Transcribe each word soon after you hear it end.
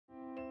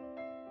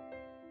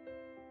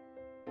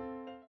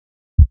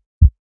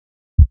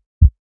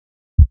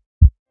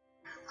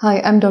Hi,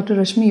 I'm Dr.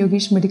 Rashmi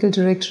Yogish, Medical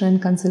Director and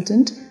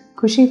Consultant,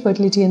 Kushi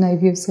Fertility and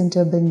IVF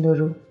Center,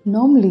 Bengaluru.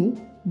 Normally,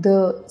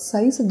 the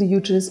size of the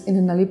uterus in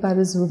a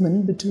nulliparous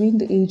woman between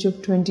the age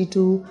of 20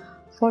 to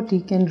 40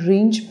 can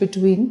range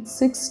between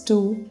 6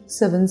 to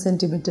 7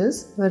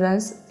 centimeters,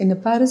 whereas in a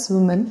parous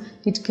woman,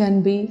 it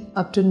can be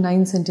up to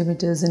 9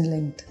 centimeters in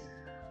length.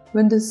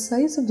 When the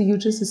size of the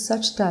uterus is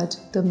such that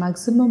the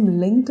maximum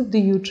length of the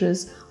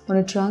uterus on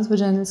a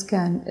transvaginal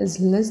scan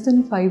is less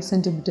than 5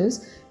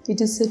 centimeters, it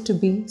is said to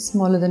be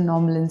smaller than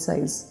normal in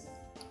size.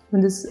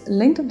 When the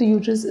length of the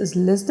uterus is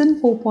less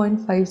than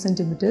 4.5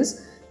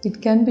 centimeters,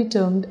 it can be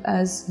termed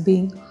as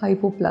being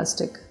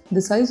hypoplastic.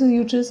 The size of the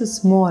uterus is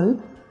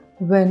small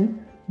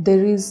when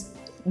there is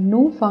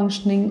no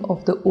functioning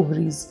of the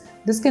ovaries.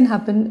 This can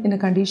happen in a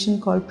condition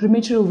called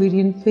premature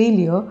ovarian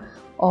failure,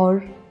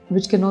 or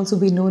which can also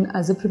be known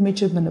as a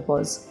premature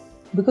menopause.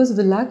 Because of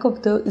the lack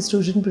of the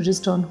estrogen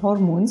progesterone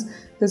hormones,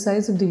 the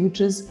size of the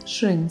uterus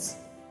shrinks.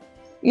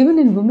 Even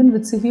in women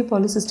with severe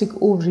polycystic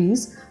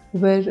ovaries,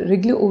 where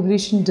regular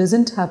ovulation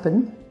doesn't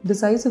happen, the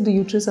size of the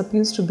uterus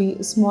appears to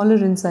be smaller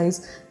in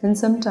size, and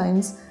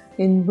sometimes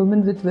in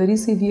women with very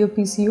severe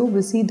PCO,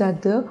 we see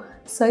that the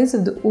size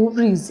of the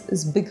ovaries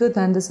is bigger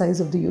than the size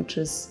of the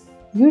uterus.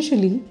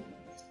 Usually,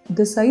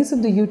 the size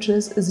of the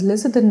uterus is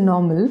lesser than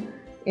normal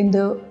in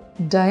the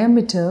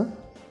diameter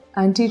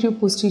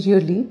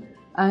anterioposteriorly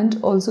and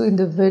also in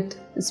the width,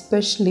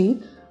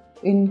 especially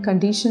in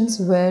conditions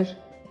where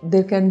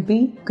there can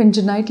be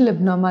congenital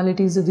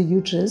abnormalities of the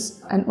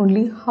uterus and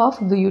only half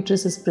of the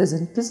uterus is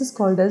present. This is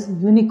called as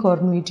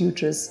unicornuate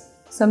uterus.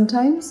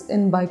 Sometimes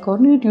in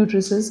bicornuate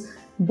uteruses,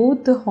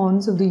 both the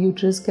horns of the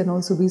uterus can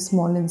also be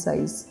small in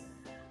size.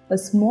 A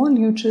small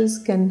uterus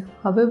can,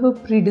 however,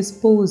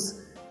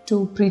 predispose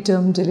to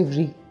preterm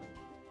delivery.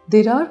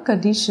 There are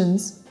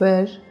conditions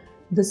where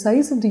the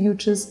size of the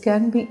uterus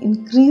can be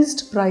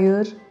increased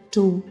prior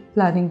to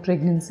planning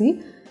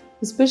pregnancy,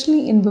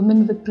 especially in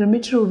women with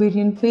premature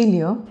ovarian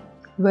failure,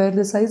 where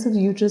the size of the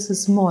uterus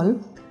is small.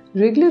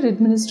 Regular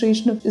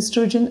administration of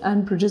estrogen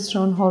and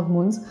progesterone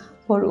hormones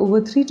for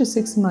over 3 to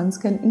 6 months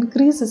can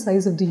increase the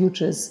size of the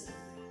uterus.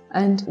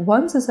 And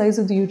once the size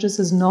of the uterus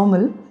is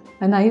normal,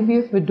 an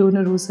IVF with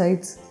donor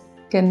oocytes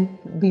can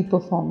be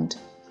performed.